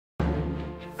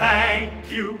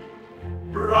Thank you,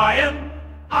 Brian.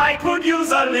 I could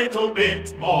use a little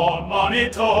bit more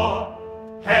monitor.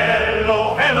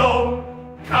 Hello, hello.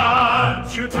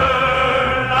 Can't you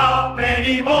turn up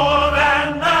any more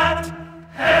than that?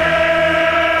 Hello,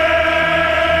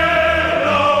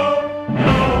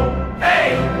 no,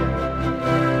 hey.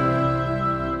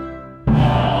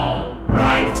 All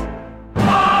right.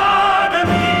 Pardon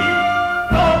me,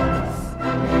 folks.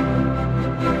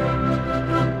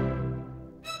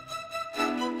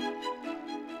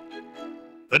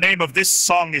 The name of this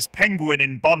song is Penguin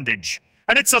in Bondage,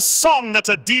 and it's a song that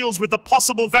deals with the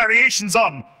possible variations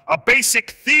on a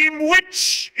basic theme,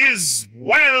 which is,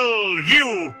 well,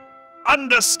 you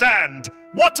understand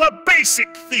what a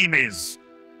basic theme is.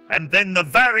 And then the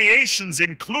variations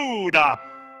include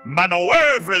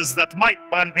manoeuvres that might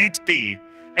be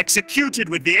executed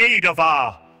with the aid of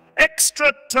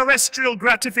extraterrestrial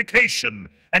gratification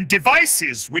and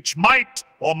devices which might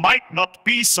or might not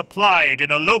be supplied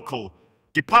in a local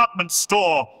department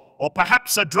store or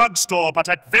perhaps a drugstore, but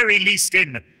at very least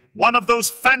in one of those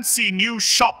fancy new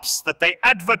shops that they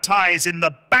advertise in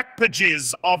the back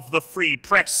pages of the free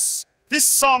press. This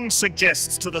song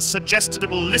suggests to the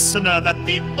suggestible listener that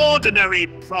the ordinary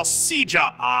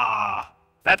procedure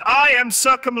that I am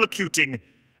circumlocuting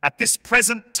at this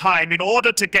present time in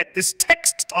order to get this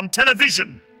text on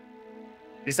television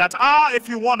is that if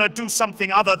you want to do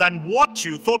something other than what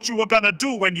you thought you were gonna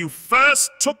do when you first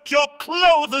took your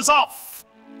clothes off,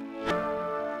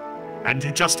 and you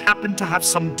just happen to have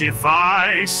some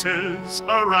devices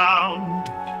around,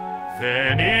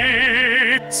 then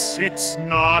it's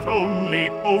not only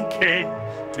okay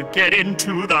to get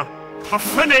into the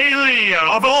paraphernalia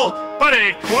of all, but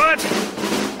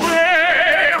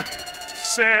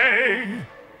say,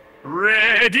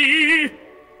 ready?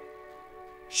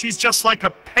 She's just like a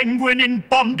penguin in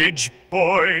bondage,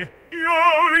 boy.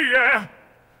 Oh, yeah.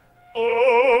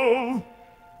 Oh.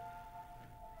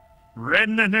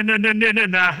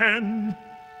 Ren-na-na-na-na-na-na-na.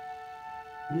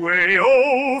 Way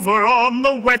over on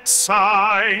the wet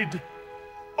side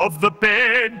of the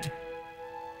bed.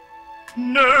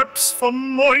 Knurps for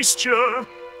moisture,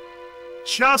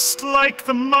 just like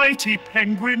the mighty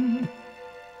penguin,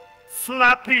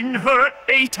 flapping her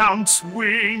 8-ounce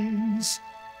wings.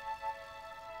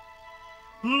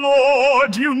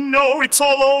 Lord, you know it's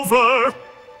all over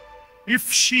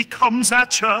if she comes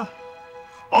at ya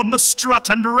on the strut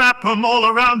and wrap 'em all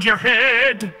around your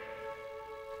head.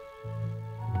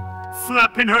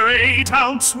 Flapping her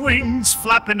 8-ounce wings,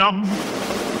 flapping 'em.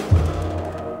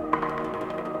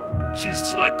 She's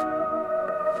just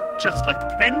like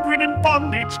a penguin in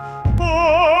bondage,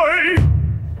 boy.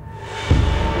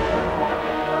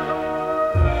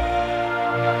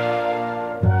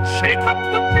 Shake up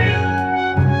the pin.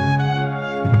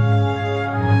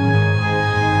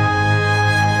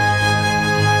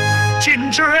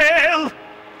 Ginger ale,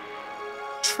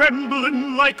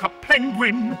 trembling like a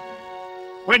penguin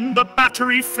when the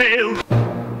battery failed.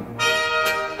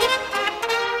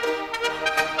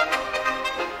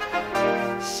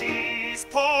 She's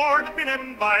poured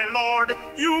in, my lord,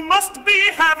 you must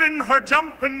be having her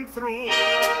jumping through.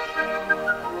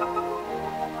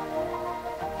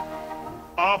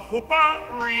 A hooper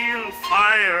real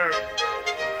fire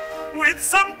with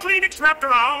some Kleenex wrapped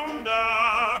around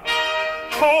her.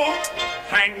 Coat,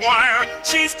 hang wire,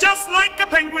 she's just like a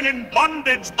penguin in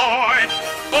bondage, boy.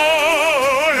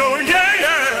 Oh, yeah,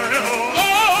 yeah, oh.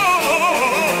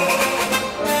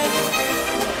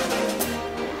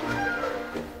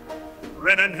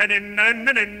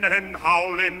 Rennin'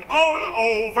 howling all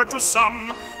over to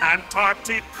some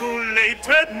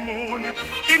antarticulated moon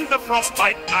in the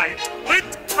frostbite night,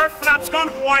 with her flaps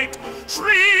gone white,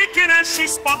 shrieking as she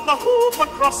spot the hoop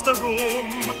across the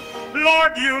room.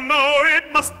 Lord, you know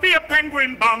it must be a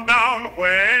penguin bound down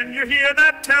when you hear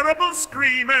that terrible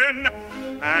screaming.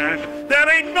 And there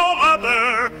ain't no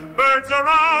other birds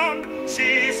around.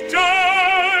 She's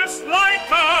just like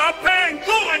a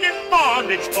penguin in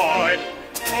bondage, boy.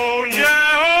 Oh,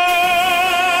 yeah,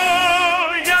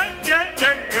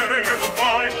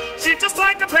 boy. She's just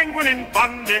like a penguin in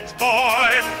bondage,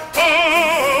 boy.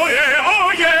 Oh, yeah,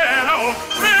 oh, yeah, oh.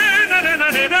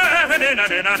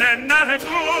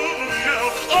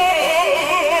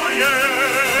 Oh,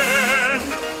 yeah.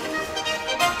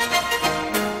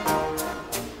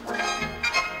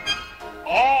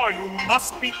 Oh, you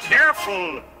must be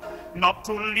careful not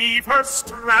to leave her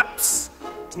straps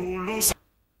too loose.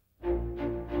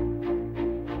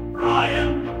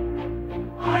 Brian,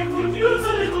 I could use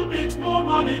a little bit more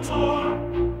monitor.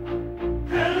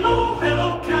 Hello,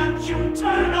 hello, can't you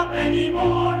turn up any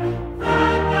more?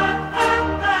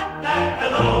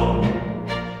 Hello.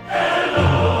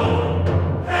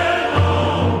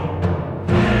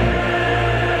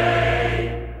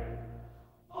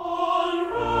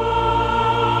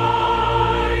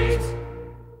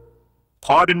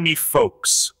 Pardon me,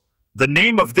 folks. The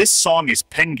name of this song is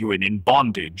Penguin in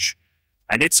Bondage,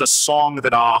 and it's a song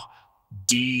that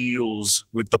deals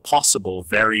with the possible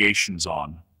variations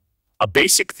on a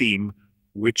basic theme,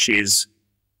 which is,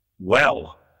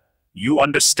 well, you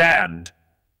understand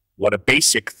what a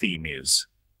basic theme is.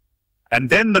 And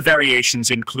then the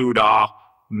variations include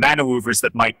maneuvers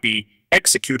that might be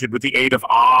executed with the aid of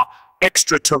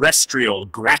extraterrestrial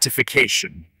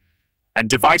gratification, and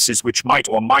devices which might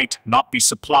or might not be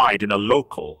supplied in a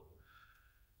local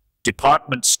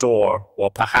department store or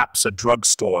perhaps a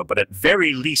drugstore, but at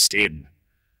very least in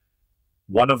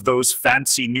one of those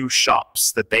fancy new shops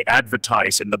that they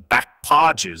advertise in the back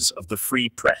pages of the free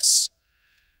press.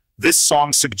 This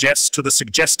song suggests to the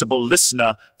suggestible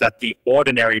listener that the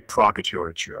ordinary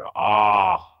progeniture,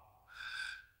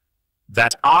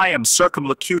 that I am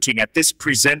circumlocuting at this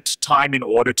present time in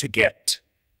order to get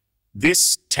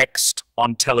this text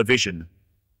on television,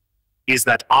 is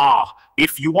that,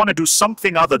 if you want to do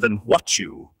something other than what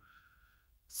you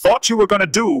thought you were going to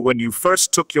do when you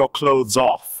first took your clothes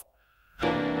off,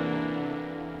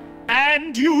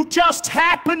 and you just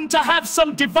happen to have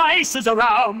some devices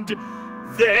around,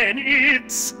 then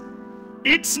it's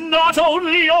not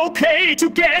only okay to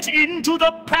get into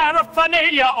the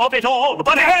paraphernalia of it all,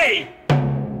 but hey!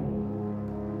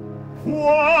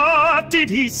 What did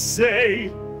he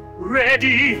say?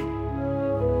 Ready?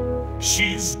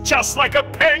 She's just like a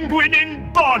penguin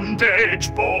in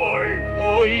bondage, boy.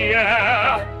 Oh,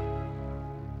 yeah.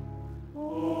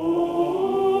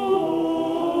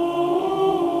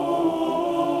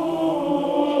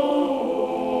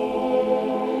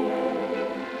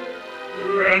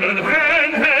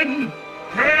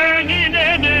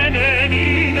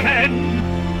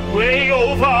 Way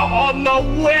over on the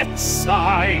wet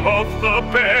side of the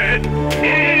bed.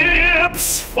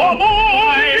 Hips for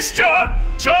moisture,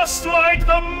 just like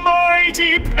the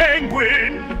mighty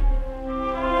penguin.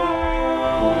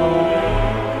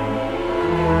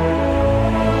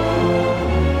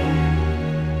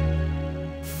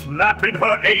 Flapping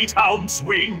her 8-ounce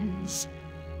wings.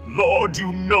 Lord,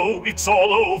 you know it's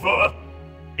all over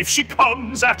if she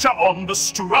comes at ya on the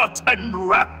strut and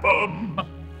wrap 'em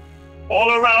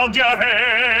all around your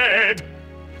head.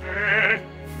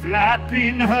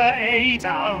 Flapping her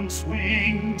 8-ounce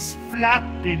wings,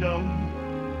 flapping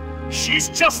 'em. She's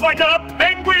just like a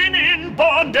penguin in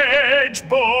bondage,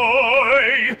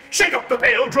 boy. Shake up the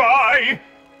pail dry.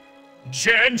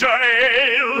 Ginger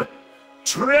ale,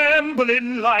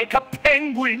 trembling like a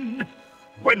penguin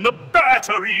when the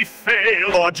battery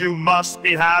fails. Lord, you must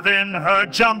be having her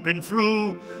jumping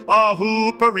through a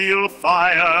hooper-reel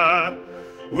fire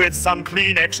with some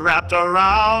Kleenex wrapped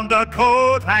around a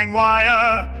coat hang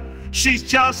wire. She's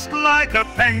just like a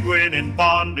penguin in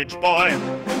bondage, boy.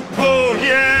 Oh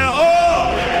yeah,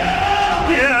 oh yeah,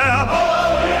 yeah.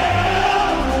 Oh yeah,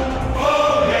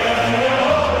 oh yeah.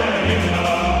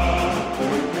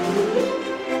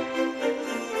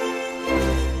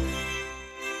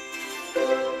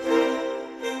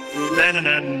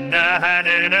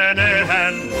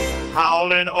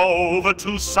 Howling over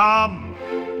to some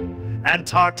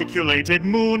antarticulated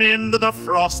moon in the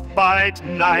frostbite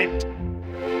night,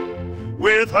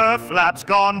 with her flaps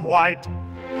gone white,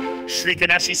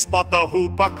 shrieking as she spot the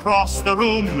hoop across the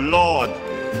room. Lord,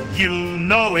 you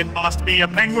know it must be a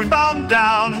penguin bound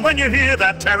down when you hear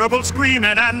that terrible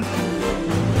screaming, and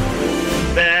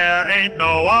there ain't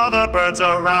no other birds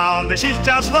around. She's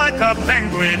just like a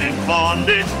penguin in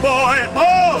bondage, boy.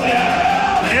 Oh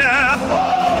yeah, yeah.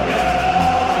 Oh yeah,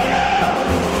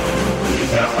 she's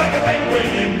just like a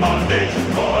penguin in bondage,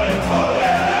 boy. Oh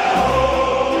yeah.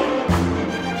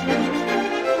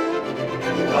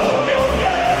 Oh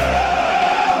yeah.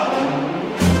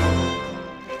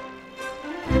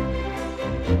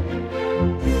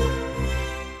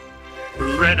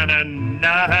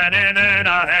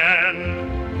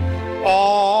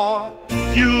 Or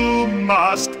you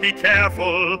must be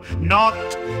careful not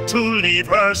to leave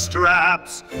her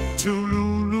straps too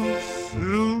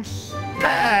loose.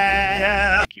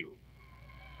 Thank you.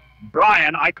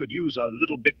 Brian, I could use a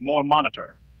little bit more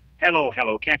monitor. Hello,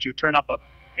 can't you turn up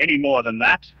any more than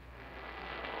that?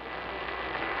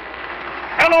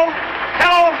 Hello,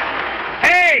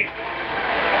 hey!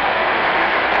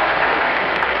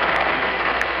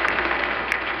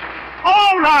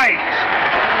 All right!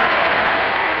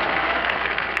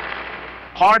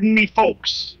 Pardon me,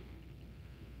 folks.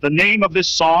 The name of this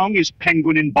song is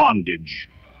Penguin in Bondage,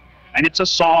 and it's a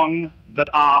song that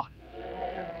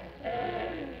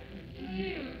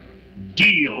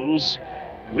deals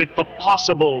with the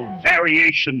possible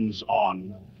variations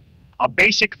on a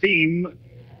basic theme,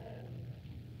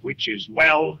 which is,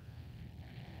 well,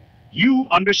 you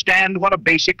understand what a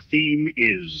basic theme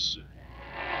is.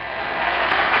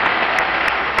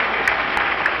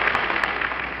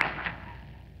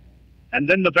 And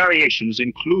then the variations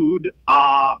include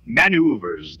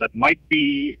maneuvers that might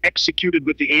be executed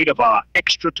with the aid of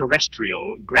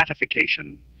extraterrestrial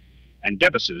gratification, and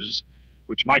devices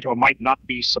which might or might not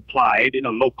be supplied in a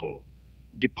local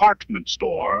department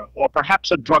store or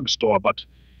perhaps a drugstore, but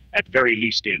at very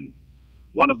least in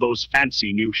one of those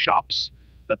fancy new shops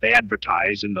that they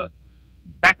advertise in the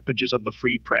back pages of the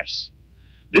free press.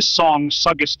 This song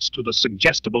suggests to the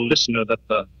suggestible listener that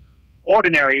the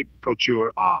ordinary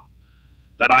brochure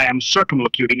that I am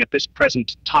circumlocuting at this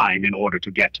present time in order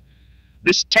to get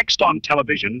this text on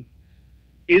television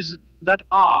is that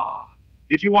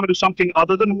if you want to do something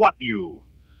other than what you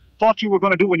thought you were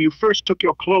going to do when you first took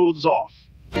your clothes off,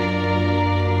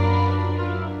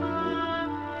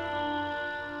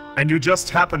 and you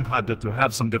just happen to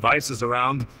have some devices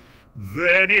around,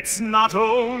 then it's not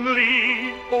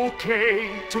only okay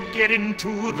to get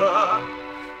into the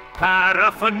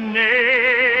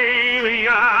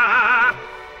paraphernalia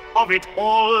of it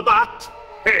all, but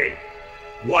hey,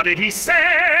 what did he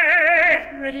say?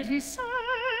 What did he say?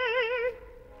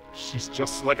 She's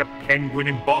just like a penguin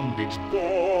in bondage,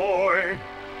 boy.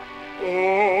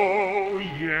 Oh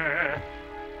yeah,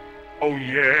 oh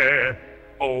yeah,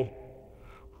 oh.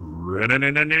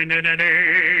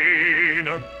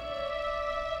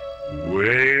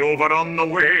 Way over on the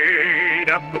way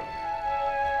up,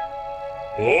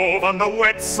 over on the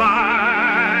wet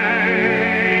side.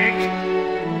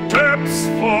 Terps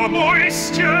for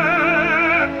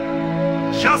moisture,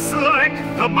 just like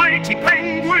the mighty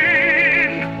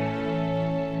penguin,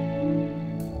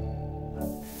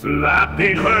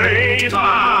 flapping her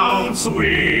 8-ounce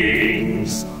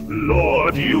wings.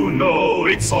 Lord, you know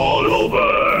it's all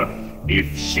over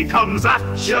if she comes at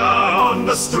ya on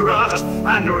the strut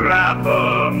and wrap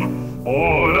 'em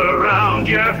all around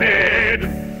your head,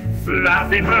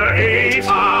 flapping her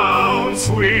 8-ounce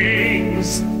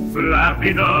wings.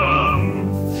 Flapping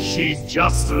 'em, she's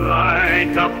just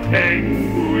like a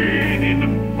penguin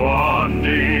in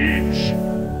bondage.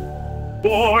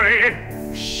 Boy,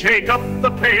 shake up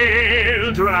the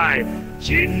pail dry,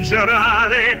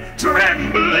 gingerly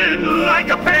trembling like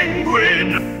a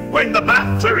penguin when the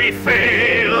battery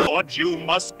fails. Lord, you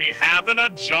must be having a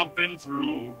jumping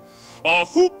through a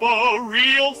hoop of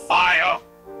real fire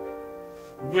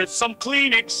with some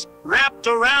Kleenex wrapped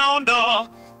around a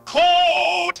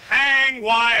coat hang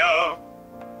wire.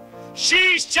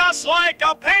 She's just like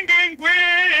a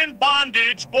penguin in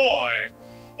bondage, boy.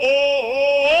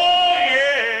 Oh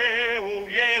yeah, oh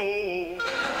yeah, oh.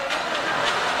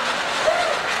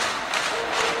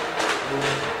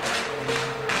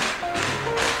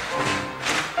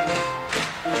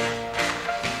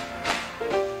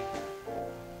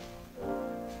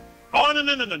 Oh no.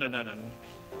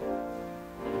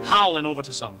 Howling over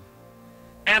to some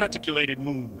unarticulated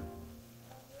moon.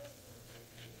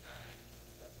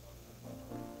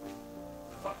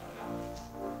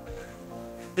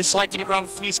 It's like the ground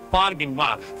fleece bargaining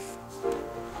mark.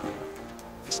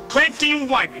 It's plenty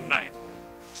wiping night.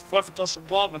 It's perfect us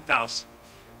involvement house.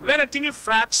 Venetini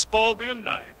frat spalding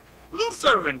night.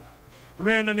 Lutheran,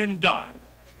 Renan and Don.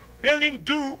 Building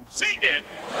do, see it.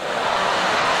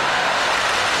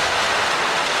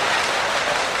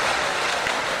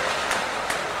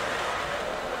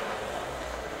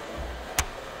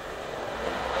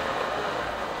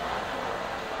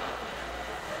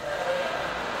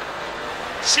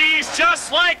 She's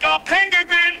just like a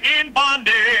penguin in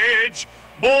bondage.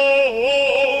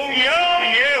 Oh,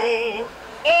 yeah,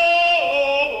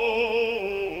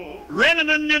 oh.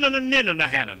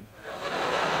 Rennan.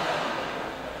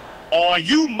 Or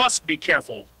you must be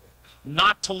careful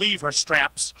not to leave her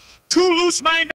straps too loose, my